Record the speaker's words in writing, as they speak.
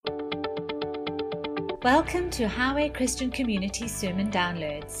Welcome to Highway Christian Community Sermon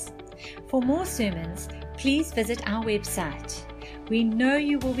Downloads. For more sermons, please visit our website. We know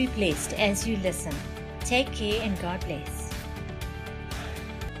you will be blessed as you listen. Take care and God bless.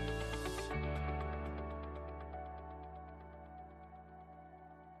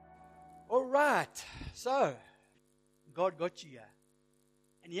 All right, so God got you here.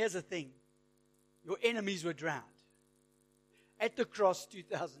 And here's the thing. Your enemies were drowned at the cross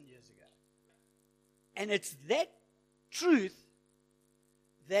 2,000 years ago. And it's that truth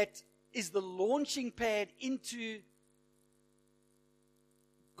that is the launching pad into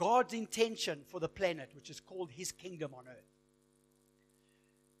God's intention for the planet, which is called His kingdom on earth.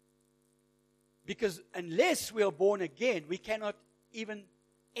 Because unless we are born again, we cannot even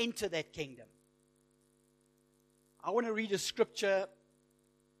enter that kingdom. I want to read a scripture.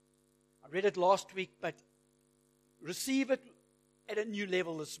 I read it last week, but receive it at a new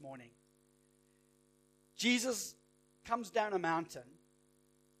level this morning. Jesus comes down a mountain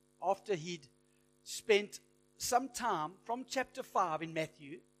after he'd spent some time from chapter 5 in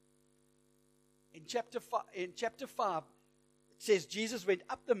Matthew. In chapter 5, it says Jesus went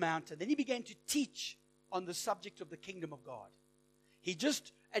up the mountain. Then he began to teach on the subject of the kingdom of God. He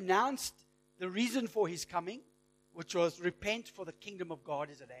just announced the reason for his coming, which was repent, for the kingdom of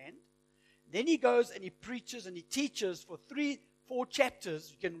God is at hand. Then he goes and he preaches and he teaches for 3-4 chapters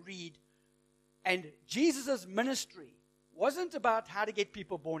you can read. And Jesus' ministry wasn't about how to get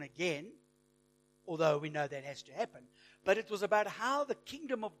people born again, although we know that has to happen, but it was about how the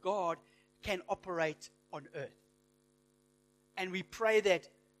kingdom of God can operate on earth. And we pray that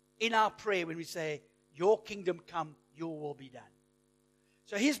in our prayer when we say, your kingdom come, your will be done.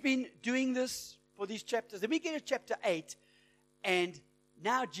 So he's been doing this for these chapters. Then we get to chapter 8, and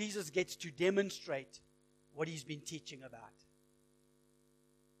now Jesus gets to demonstrate what he's been teaching about.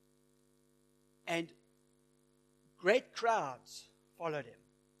 And great crowds followed him.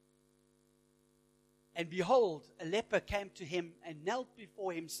 And behold, a leper came to him and knelt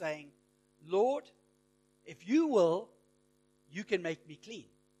before him, saying, Lord, if you will, you can make me clean.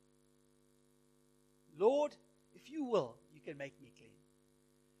 Lord, if you will, you can make me clean.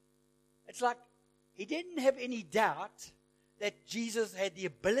 It's like he didn't have any doubt that Jesus had the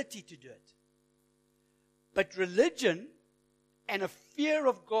ability to do it. But religion and a fear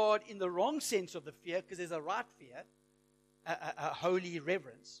of God in the wrong sense of the fear, because there's a right fear, a holy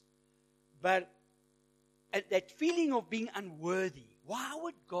reverence, but that feeling of being unworthy. Why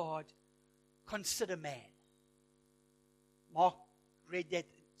would God consider man? Mark read that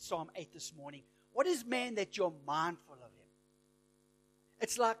Psalm 8 this morning. What is man that you're mindful of him?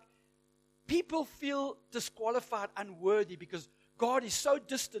 It's like people feel disqualified, unworthy, because God is so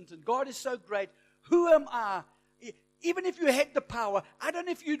distant and God is so great. Who am I? Even if you had the power, I don't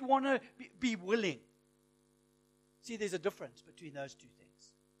know if you'd want to be willing. See, there's a difference between those two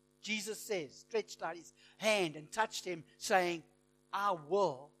things. Jesus says, stretched out his hand and touched him, saying, I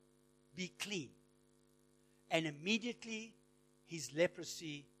will be clean. And immediately his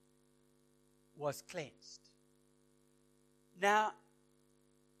leprosy was cleansed. Now,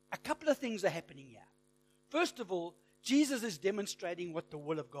 a couple of things are happening here. First of all, Jesus is demonstrating what the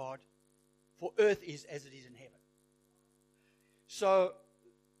will of God for earth is as it is in heaven. So,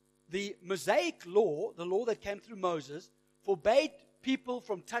 the Mosaic law, the law that came through Moses, forbade people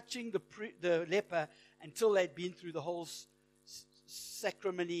from touching the leper until they'd been through the whole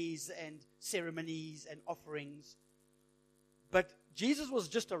sacramonies and ceremonies and offerings. But Jesus was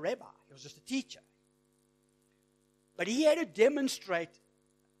just a rabbi. He was just a teacher. But he had to demonstrate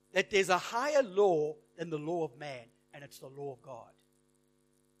that there's a higher law than the law of man, and it's the law of God.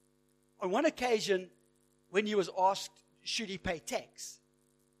 On one occasion, when he was asked, should he pay tax?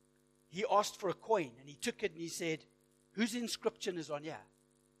 He asked for a coin, and he took it and he said, whose inscription is on here?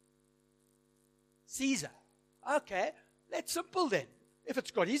 Caesar. Okay, that's simple then. If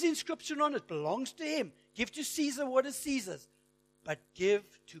it's got his inscription on it, belongs to him. Give to Caesar what is Caesar's, but give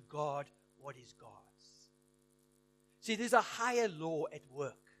to God what is God's. See, there's a higher law at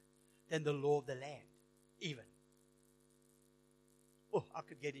work than the law of the land, even. Oh, I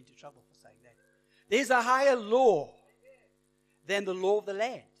could get into trouble for saying that. There's a higher law than the law of the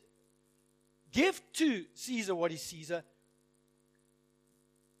land. Give to Caesar what is Caesar.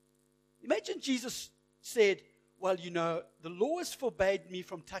 Imagine Jesus said, well, the law has forbade me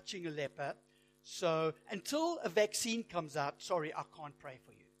from touching a leper, so until a vaccine comes out, sorry, I can't pray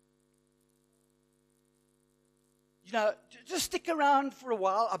for you. Just stick around for a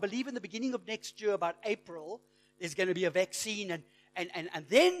while. I believe in the beginning of next year, about April, there's going to be a vaccine, and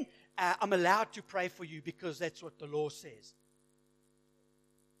then I'm allowed to pray for you because that's what the law says.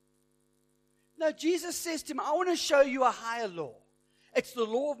 No, Jesus says to him, I want to show you a higher law. It's the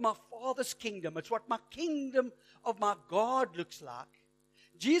law of my Father's kingdom. It's what my kingdom of my God looks like.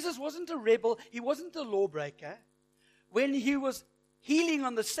 Jesus wasn't a rebel. He wasn't a lawbreaker. When he was healing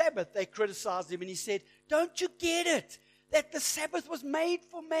on the Sabbath, they criticized him and he said, don't you get it? That the Sabbath was made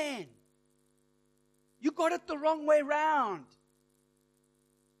for man. You got it the wrong way round.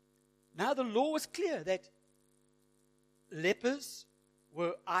 Now the law was clear that lepers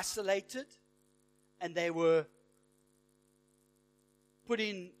were isolated and they were put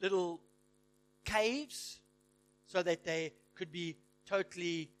in little caves so that they could be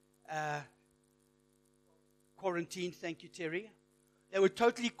totally quarantined. Thank you, Terry. They were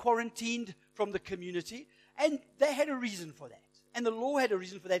totally quarantined from the community, and they had a reason for that. And the law had a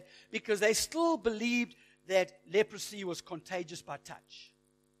reason for that because they still believed that leprosy was contagious by touch,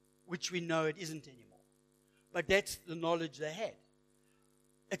 which we know it isn't anymore. But that's the knowledge they had.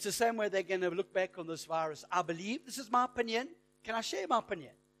 It's the same way they're going to look back on this virus. I believe, this is my opinion. Can I share my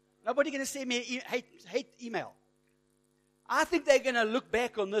opinion? Nobody going to send me hate email. I think they're going to look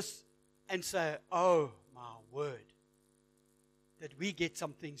back on this and say, oh, my word, that we get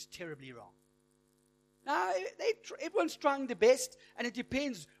some things terribly wrong. Now, everyone's trying their best, and it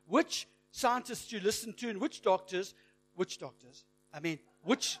depends which scientists you listen to and which of the doctors, which of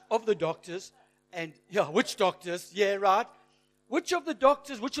the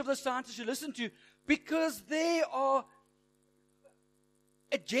doctors, which of the scientists you listen to, because there are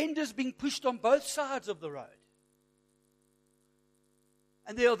agendas being pushed on both sides of the road.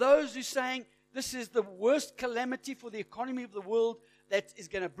 And there are those who are saying this is the worst calamity for the economy of the world that is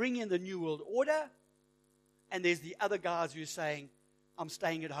going to bring in the New World Order. And there's the other guys who are saying, I'm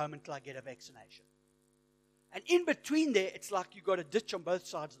staying at home until I get a vaccination. And in between there, it's like you've got a ditch on both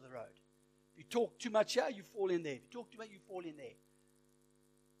sides of the road. If you talk too much here, you fall in there. If you talk too much, you fall in there.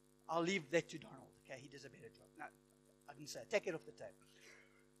 I'll leave that to Donald. Okay, he does a better job. No, I didn't say it. Take it off the table.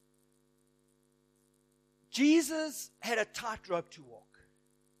 Jesus had a tightrope to walk.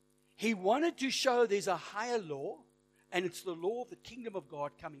 He wanted to show there's a higher law, and it's the law of the kingdom of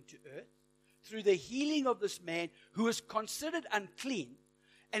God coming to earth through the healing of this man who is considered unclean.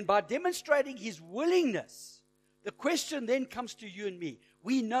 And by demonstrating his willingness, the question then comes to you and me.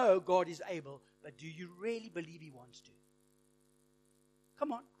 We know God is able, but do you really believe he wants to?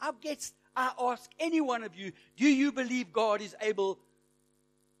 Come on, I ask any one of you, do you believe God is able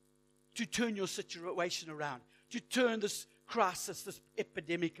to turn your situation around, to turn this crisis, this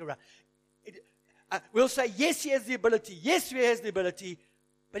epidemic around? We'll say, yes, he has the ability. Yes, he has the ability.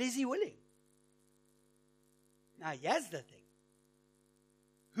 But is he willing? Now, here's the thing.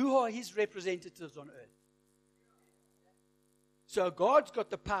 Who are his representatives on earth? So God's got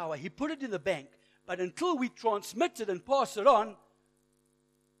the power. He put it in the bank. But until we transmit it and pass it on,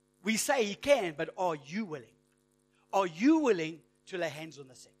 we say he can, but are you willing? Are you willing to lay hands on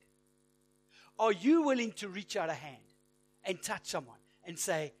the sick? Are you willing to reach out a hand and touch someone and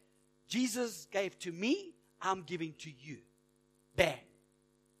say, Jesus gave to me, I'm giving to you. Bam.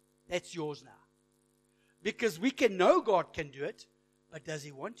 That's yours now. Because we can know God can do it, but does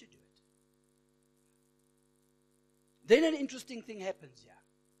he want to do it? Then an interesting thing happens here.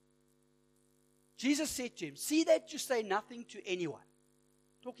 Jesus said to him, see that you say nothing to anyone.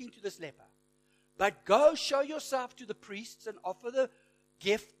 Talking to this leper. But go show yourself to the priests and offer the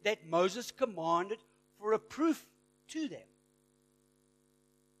gift that Moses commanded for a proof to them.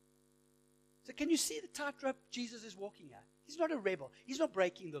 So can you see the tightrope Jesus is walking at? He's not a rebel. He's not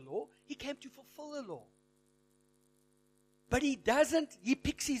breaking the law. He came to fulfill the law. But he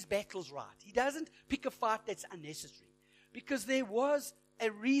picks his battles right. He doesn't pick a fight that's unnecessary. Because there was a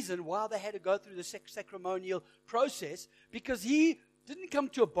reason why they had to go through the sacramental process, because he didn't come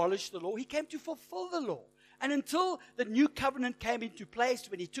to abolish the law. He came to fulfill the law. And until the new covenant came into place,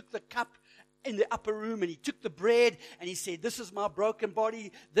 when he took the cup in the upper room and he took the bread and he said, this is my broken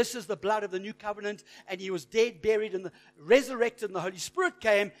body, this is the blood of the new covenant, and he was dead, buried, and resurrected, and the Holy Spirit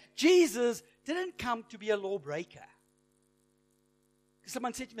came, Jesus didn't come to be a lawbreaker.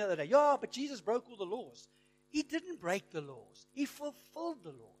 Someone said to me the other day, yeah, but Jesus broke all the laws. He didn't break the laws. He fulfilled the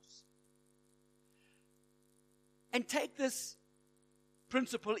laws. And take this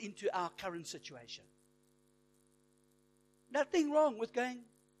principle into our current situation. Nothing wrong with going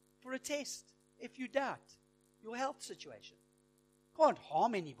for a test if you doubt your health situation. Can't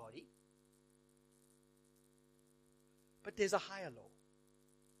harm anybody. But there's a higher law.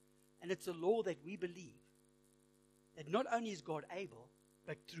 And it's a law that we believe that not only is God able,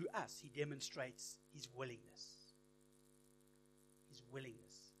 but through us, he demonstrates his willingness. His willingness.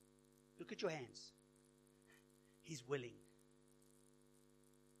 Look at your hands. He's willing.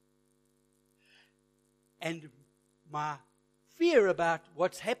 And my fear about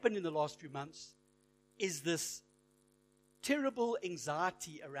what's happened in the last few months is this terrible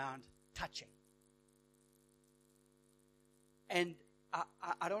anxiety around touching. And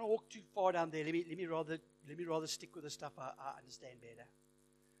I don't want to walk too far down there. Let me rather stick with the stuff I understand better.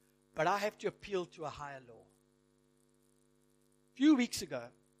 But I have to appeal to a higher law. A few weeks ago,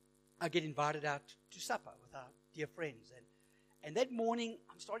 I get invited out to supper with our dear friends. And that morning,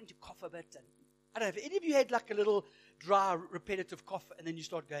 I'm starting to cough a bit. And I don't know if any of you had like a little dry, repetitive cough, and then you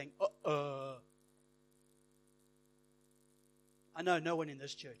start going, I know no one in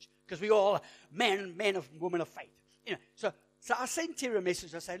this church, because we all are men of women of faith. You know, so I sent Terry a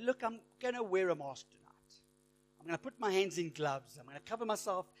message. I said, look, I'm going to wear a mask tonight. I'm going to put my hands in gloves. I'm going to cover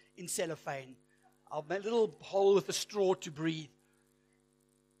myself in cellophane. I'll make a little hole with a straw to breathe.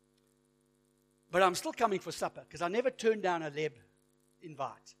 But I'm still coming for supper, because I never turned down a Leb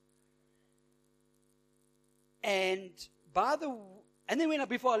invite. And then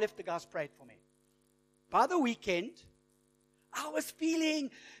before I left, the guys prayed for me. By the weekend, I was feeling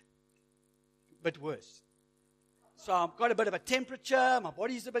a bit worse. So I've got a bit of a temperature. My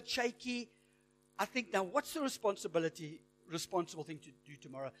body's a bit shaky. I think, now what's the responsible thing to do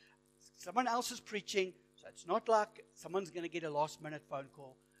tomorrow? Someone else is preaching, so it's not like someone's going to get a last-minute phone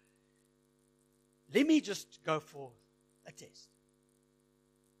call. Let me just go for a test.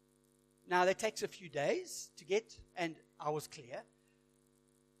 Now, that takes a few days to get, and I was clear.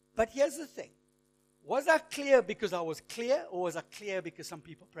 But here's the thing. Was I clear because I was clear, or was I clear because some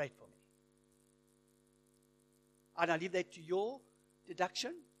people prayed for me? And I leave that to your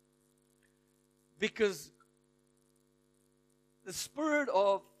deduction. Because the spirit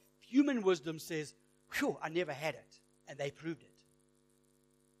of human wisdom says, phew, I never had it. And they proved it.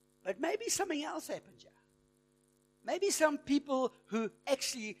 But maybe something else happened here. Maybe some people who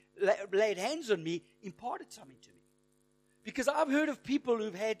actually laid hands on me imparted something to me. Because I've heard of people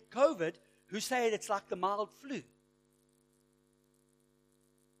who've had COVID who say it's like the mild flu.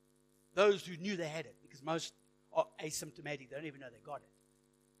 Those who knew they had it, because most are asymptomatic, they don't even know they got it.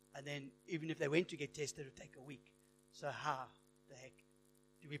 And then even if they went to get tested, it would take a week. So how the heck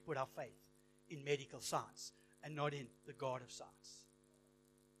do we put our faith in medical science and not in the God of science,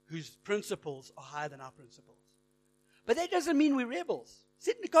 whose principles are higher than our principles? But that doesn't mean we're rebels.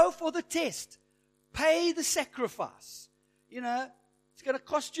 Go for the test. Pay the sacrifice. You know, it's going to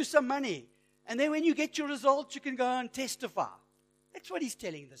cost you some money. And then when you get your results, you can go and testify. That's what he's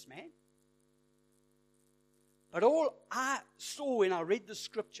telling this man. But all I saw when I read the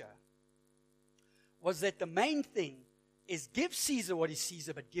scripture was that the main thing is give Caesar what is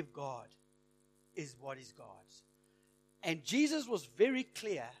Caesar, but give God is what is God's. And Jesus was very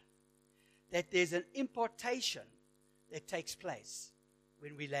clear that there's an impartation that takes place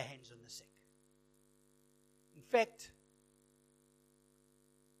when we lay hands on the sick. In fact,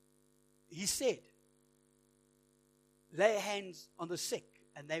 he said, lay hands on the sick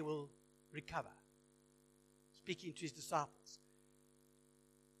and they will recover. Speaking to his disciples.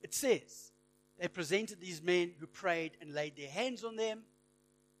 It says, they presented these men who prayed and laid their hands on them.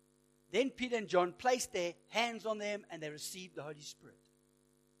 Then Peter and John placed their hands on them and they received the Holy Spirit.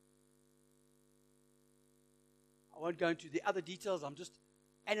 I won't go into the other details.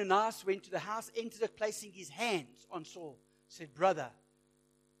 Ananias went to the house, entered it, placing his hands on Saul. Said, brother,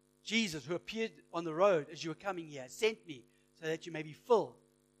 Jesus, who appeared on the road as you were coming here, sent me so that you may be filled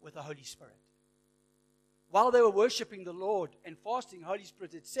with the Holy Spirit. While they were worshiping the Lord and fasting, Holy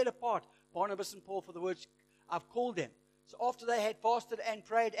Spirit had set apart Barnabas and Paul for the works I've called them. So after they had fasted and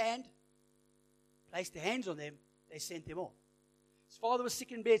prayed and placed their hands on them, they sent them off. His father was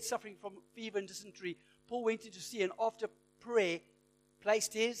sick in bed, suffering from fever and dysentery. Paul went in to see, and after prayer,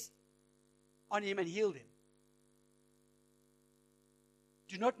 placed his on him and healed him.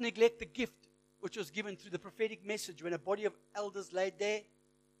 Do not neglect the gift which was given through the prophetic message when a body of elders laid there.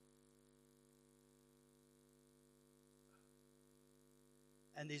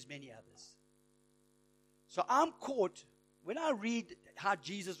 And there's many others. So I'm caught, when I read how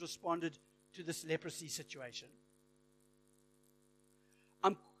Jesus responded to this leprosy situation,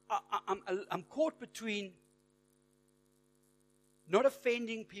 I'm caught between not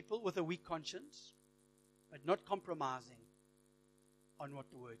offending people with a weak conscience, but not compromising on what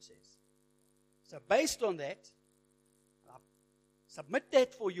the word says. So based on that, I submit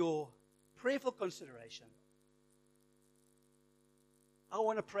that for your prayerful consideration. I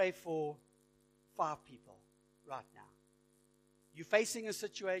want to pray for 5 people right now. You're facing a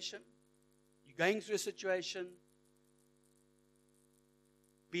situation. You're going through a situation.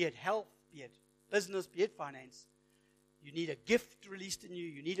 Be it health, be it business, be it finance. You need a gift released in you.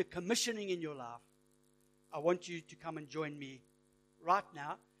 You need a commissioning in your life. I want you to come and join me right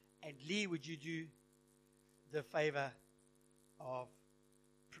now. And Lee, would you do the favor of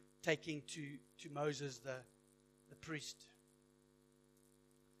taking to Moses, the priest?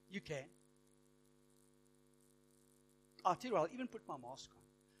 You can. I'll tell you what, I'll even put my mask on.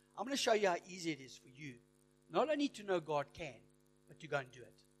 I'm going to show you how easy it is for you, not only to know God can, but to go and do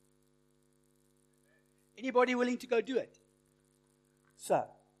it. Anybody willing to go do it? So,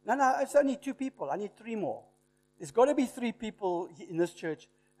 no, it's only 2 people. I need 3 more. There's got to be 3 people in this church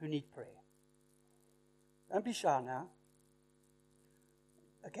who need prayer. Don't be shy now.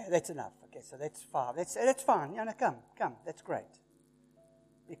 Okay, that's enough. Okay, so that's 5. That's fine. Yeah, no, come. That's great.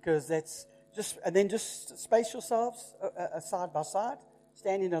 Because that's just space yourselves side by side.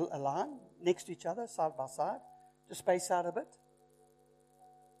 Stand in a line next to each other, side by side. Just space out a bit.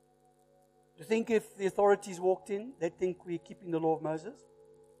 Do you think if the authorities walked in, they'd think we're keeping the law of Moses?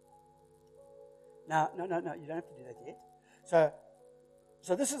 No, you don't have to do that yet.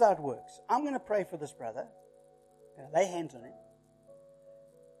 So this is how it works. I'm going to pray for this brother. Lay hands on him.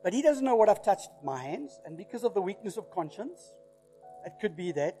 But he doesn't know what I've touched with my hands. And because of the weakness of conscience, it could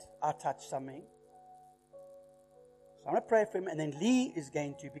be that I touched something. So I'm going to pray for him. And then Lee is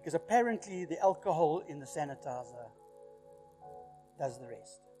going to, because apparently the alcohol in the sanitizer does the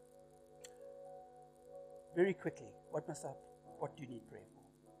rest. Very quickly, what do you need prayer for?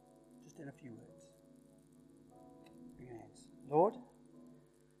 Just in a few words. Bring your hands. Lord,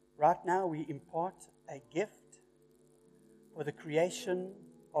 right now we impart a gift for the creation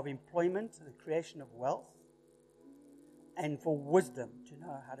of employment, the creation of wealth, and for wisdom to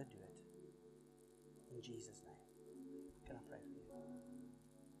know how to do it. In Jesus' name. Can I pray for you?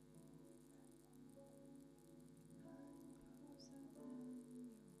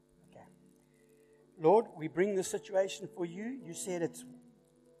 Okay. Lord, we bring the situation for you. You said it's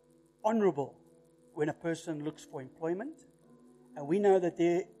honorable when a person looks for employment. And we know that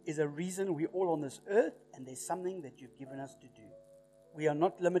there is a reason we're all on this earth, and there's something that you've given us to do. We are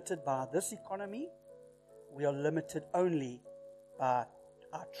not limited by this economy. We are limited only by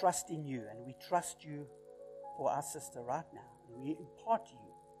our trust in you. And we trust you for our sister right now. And we impart to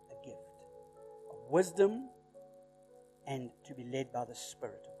you a gift of wisdom and to be led by the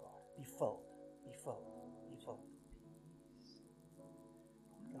Spirit of God. Be filled. Be filled. Be filled.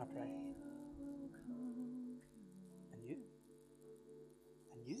 Can I pray? And you?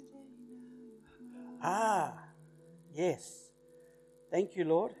 And you? Yes. Thank you,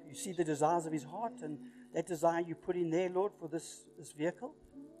 Lord. You see the desires of his heart, and that desire you put in there, Lord, for this vehicle.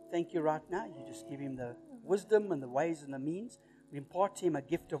 Thank you right now. You just give him the wisdom and the ways and the means. We impart to him a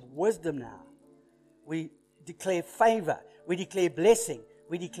gift of wisdom now. We declare favor. We declare blessing.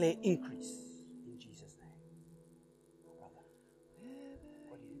 We declare increase. In Jesus' name. Brother,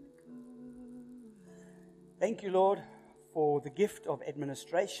 what do you? Thank you, Lord, for the gift of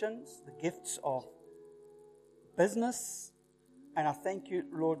administrations, the gifts of business. And I thank you,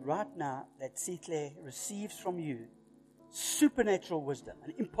 Lord, right now that Sitle receives from you supernatural wisdom,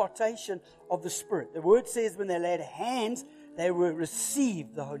 an impartation of the Spirit. The word says when they laid hands, they will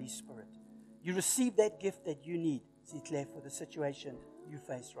receive the Holy Spirit. You receive that gift that you need, Sitle, for the situation you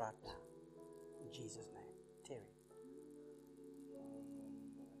face right now. In Jesus' name. Terry.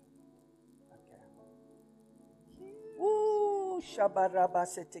 Okay. Ooh,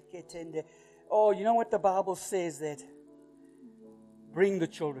 Shabarabaseteketende. Oh, you know what the Bible says that bring the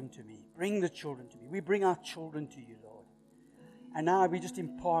children to me. Bring the children to me. We bring our children to you, Lord. And now we just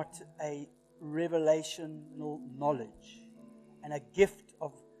impart a revelational knowledge and a gift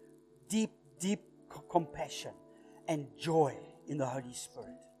of deep, deep compassion and joy in the Holy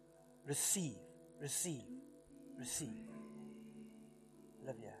Spirit. Receive, receive, receive.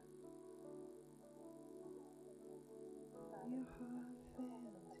 Olivia.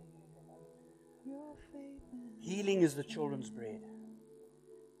 Healing is the children's bread.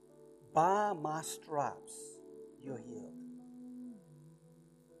 By my stripes, you're healed.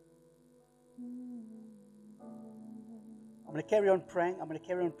 I'm going to carry on praying.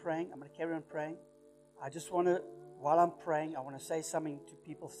 I just want to, while I'm praying, I want to say something to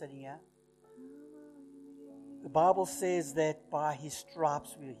people sitting here. The Bible says that by his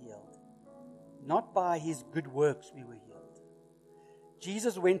stripes we were healed. Not by his good works we were healed.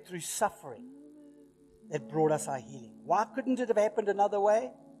 Jesus went through suffering that brought us our healing. Why couldn't it have happened another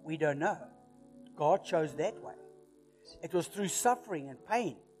way? We don't know. God chose that way. It was through suffering and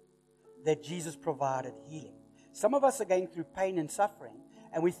pain that Jesus provided healing. Some of us are going through pain and suffering,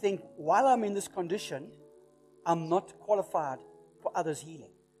 and we think, while I'm in this condition, I'm not qualified for others'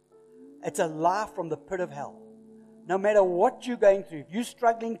 healing. It's a lie from the pit of hell. No matter what you're going through, if you're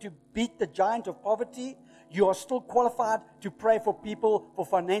struggling to beat the giant of poverty, you are still qualified to pray for people for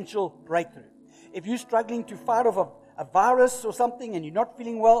financial breakthrough. If you're struggling to fight off a virus or something and you're not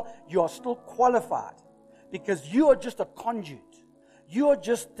feeling well, you are still qualified because you are just a conduit. You are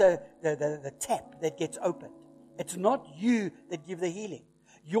just the tap that gets opened. It's not you that give the healing.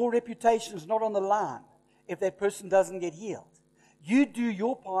 Your reputation is not on the line if that person doesn't get healed. You do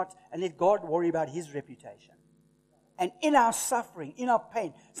your part and let God worry about His reputation. And in our suffering, in our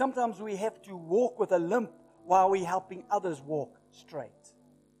pain, sometimes we have to walk with a limp while we're helping others walk straight.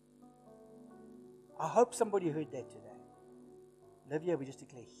 I hope somebody heard that today. Olivia, we just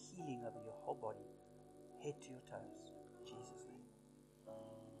declare healing over your whole body, head to your toes. In Jesus' name.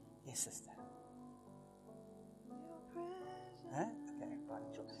 Yes, sister. Huh? Okay,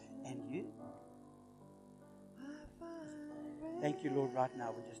 right. And you? Thank you, Lord, right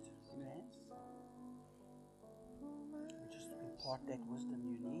now. We just in your hands. We just impart that wisdom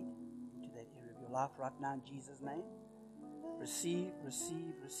you need into that area of your life right now in Jesus' name. Receive,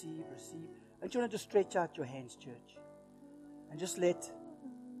 receive, receive, receive. Don't you want to just stretch out your hands, church? And just let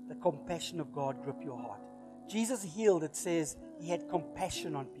the compassion of God grip your heart. Jesus healed, it says, He had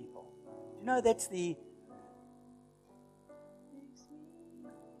compassion on people. Do you know that's the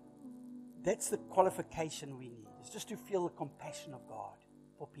qualification we need. It's just to feel the compassion of God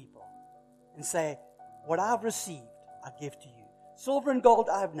for people. And say, what I've received, I give to you. Silver and gold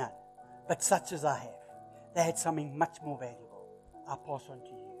I have none, but such as I have. They had something much more valuable. I pass on to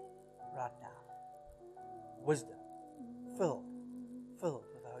you right now. Wisdom, filled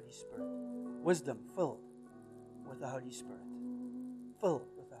with the Holy Spirit. Wisdom, filled with the Holy Spirit. Filled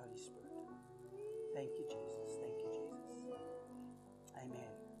with the Holy Spirit. Thank you, Jesus. Thank you, Jesus.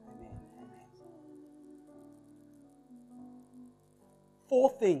 Amen. Amen. Amen. 4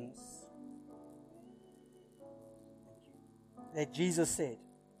 things that Jesus said,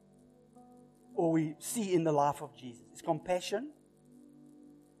 or we see in the life of Jesus. It's compassion.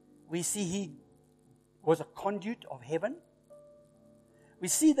 We see He was a conduit of heaven. We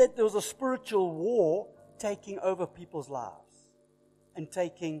see that there was a spiritual war taking over people's lives and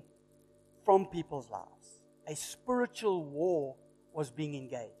taking from people's lives. A spiritual war was being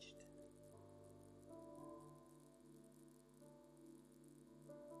engaged.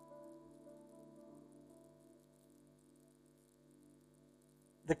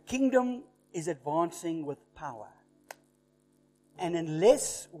 The kingdom is advancing with power. And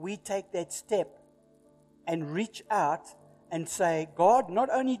unless we take that step and reach out and say, God, not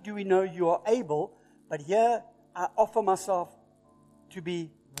only do we know you are able, but here I offer myself to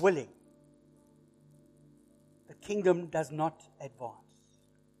be willing. The kingdom does not advance.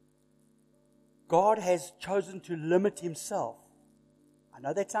 God has chosen to limit Himself. I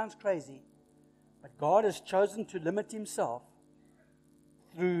know that sounds crazy, but God has chosen to limit Himself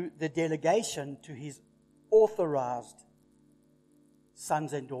through the delegation to His authorized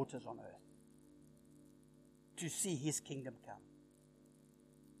sons and daughters on earth to see His kingdom come.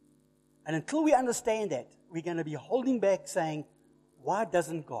 And until we understand that, we're going to be holding back saying, why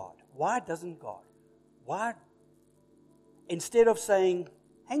doesn't God? Why doesn't God? Why? Instead of saying,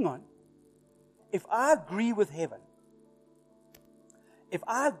 hang on, if I agree with heaven, if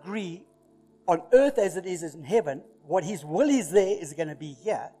I agree on earth as it is in heaven, what His will is there is going to be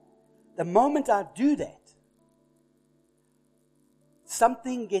here. The moment I do that,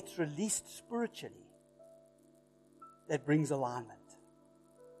 something gets released spiritually that brings alignment.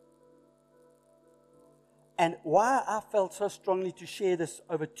 And why I felt so strongly to share this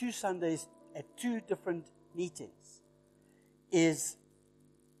over 2 Sundays at 2 different meetings is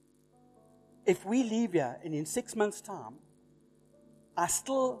if we leave here and in 6 months' time, I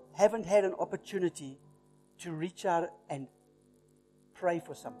still haven't had an opportunity to reach out and pray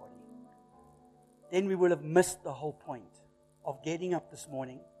for somebody, then we will have missed the whole point of getting up this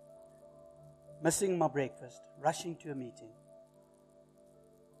morning, missing my breakfast, rushing to a meeting.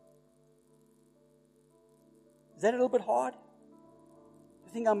 Is that a little bit hard? Do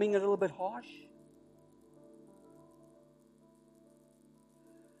you think I'm being a little bit harsh?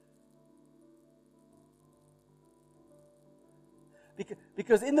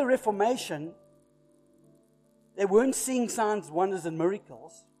 Because in the Reformation, they weren't seeing signs, wonders, and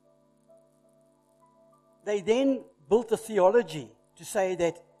miracles. They then built a theology to say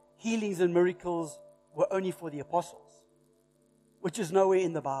that healings and miracles were only for the apostles, which is nowhere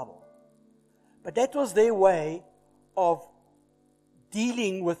in the Bible. But that was their way of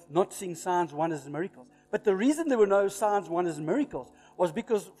dealing with not seeing signs, wonders, and miracles. But the reason there were no signs, wonders, and miracles was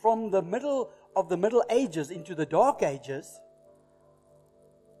because from the middle of the Middle Ages into the Dark Ages,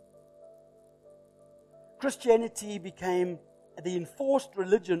 Christianity became the enforced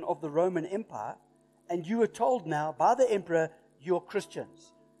religion of the Roman Empire, and you were told now by the emperor, you're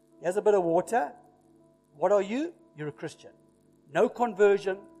Christians. Here's a bit of water. What are you? You're a Christian. No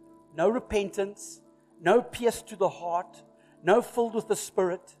conversion, no repentance, no pierced to the heart, no filled with the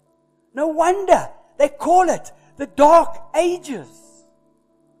Spirit. No wonder they call it the Dark Ages.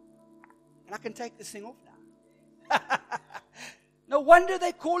 And I can take this thing off now. No wonder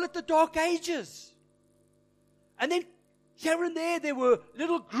they call it the Dark Ages. And then here and there were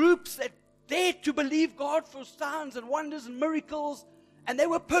little groups that dared to believe God for signs and wonders and miracles, and they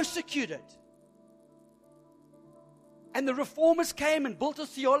were persecuted. And the reformers came and built a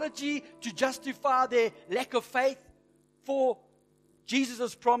theology to justify their lack of faith for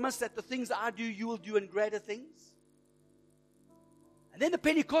Jesus' promise that the things I do, you will do and greater things. And then the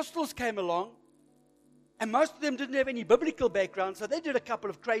Pentecostals came along, and most of them didn't have any biblical background, so they did a couple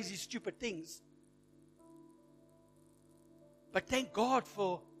of crazy, stupid things. But thank God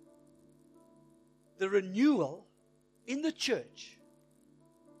for the renewal in the church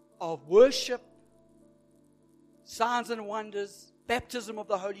of worship, signs and wonders, baptism of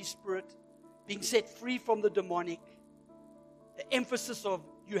the Holy Spirit, being set free from the demonic, the emphasis of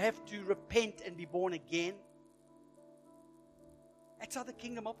you have to repent and be born again. That's how the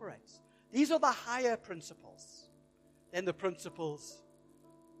kingdom operates. These are the higher principles than the principles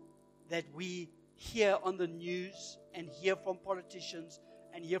that we hear on the news and hear from politicians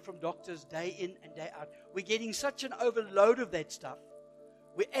and hear from doctors day in and day out. We're getting such an overload of that stuff,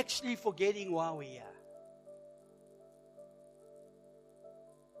 we're actually forgetting why we're here.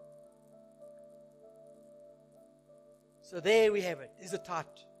 So there we have it. It's a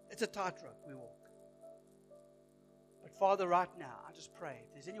tightrope we walk. But Father, right now, I just pray,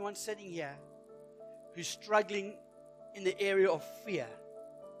 if there's anyone sitting here who's struggling in the area of fear,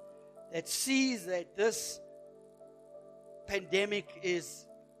 that sees that this pandemic is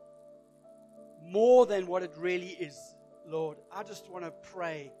more than what it really is, Lord, I just want to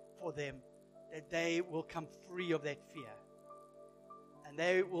pray for them that they will come free of that fear. And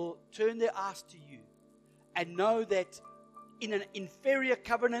they will turn their eyes to you and know that in an inferior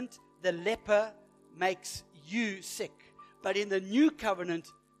covenant, the leper makes you sick. But in the new covenant,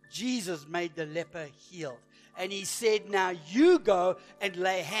 Jesus made the leper healed. And he said, now you go and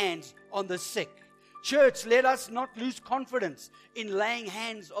lay hands on the sick. Church, let us not lose confidence in laying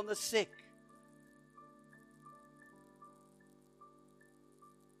hands on the sick.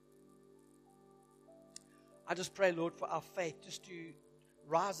 I just pray, Lord, for our faith just to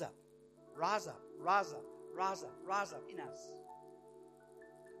rise up in us.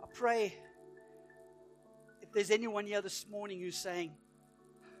 I pray if there's anyone here this morning who's saying,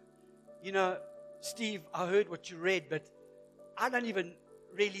 you know, Steve, I heard what you read, but I don't even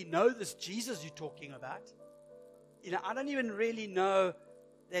really know this Jesus you're talking about. You know, I don't even really know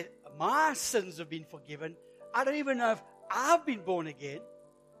that my sins have been forgiven. I don't even know if I've been born again.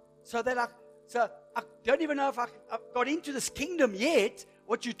 So I don't even know if I've got into this kingdom yet,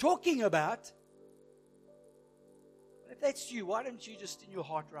 what you're talking about. But if that's you, why don't you just in your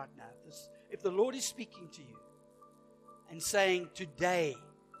heart right now, if the Lord is speaking to you and saying, today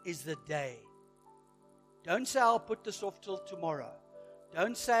is the day. Don't say, I'll put this off till tomorrow.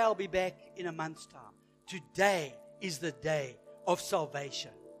 Don't say, I'll be back in a month's time. Today is the day of salvation.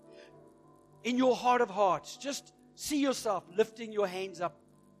 In your heart of hearts, just see yourself lifting your hands up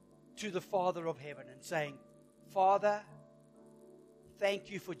to the Father of heaven and saying, Father, thank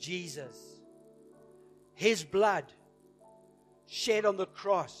you for Jesus. His blood shed on the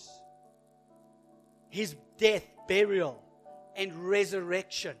cross. His death, burial, and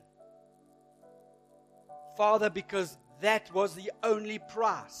resurrection. Father, because that was the only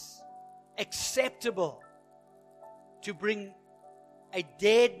price acceptable to bring a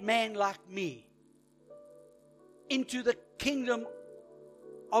dead man like me into the kingdom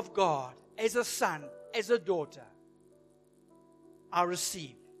of God as a son, as a daughter. I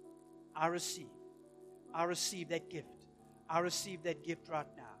receive that gift. I receive that gift right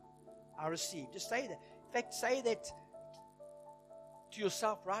now. I receive. Just say that. In fact, say that to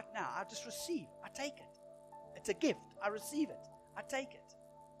yourself right now. I just receive. I take it. It's a gift. I receive it. I take it.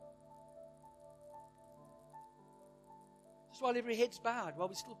 Just while every head's bowed, while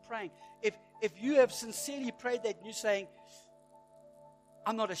we're still praying. If you have sincerely prayed that and you're saying,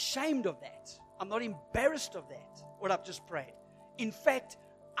 I'm not ashamed of that. I'm not embarrassed of that, what I've just prayed. In fact,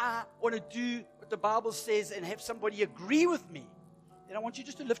 I want to do what the Bible says and have somebody agree with me. Then I want you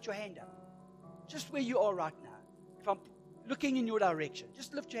just to lift your hand up. Just where you are right now. If I'm looking in your direction,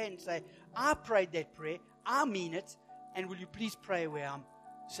 just lift your hand and say, I prayed that prayer. I mean it. And will you please pray where I'm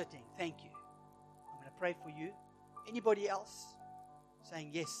sitting? Thank you. I'm going to pray for you. Anybody else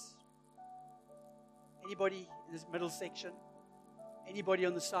saying yes? Anybody in this middle section? Anybody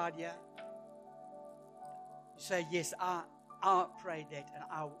on the side here? You say, yes, I prayed that, and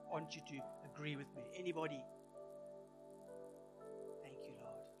I want you to agree with me. Anybody? Thank you,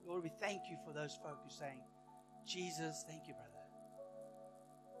 Lord. Lord, we thank you for those folk who are saying, Jesus, thank you, brother.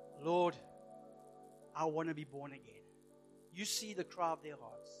 Lord, I want to be born again. You see the cry of their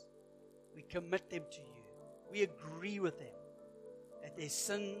hearts. We commit them to you. We agree with them that their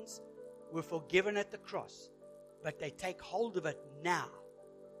sins were forgiven at the cross, but they take hold of it now.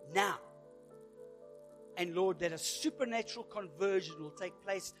 Now. And Lord, that a supernatural conversion will take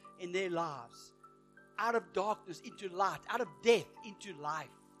place in their lives. Out of darkness into light, out of death into life.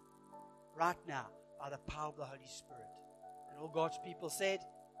 Right now, by the power of the Holy Spirit. And all God's people said,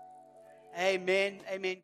 Amen, amen.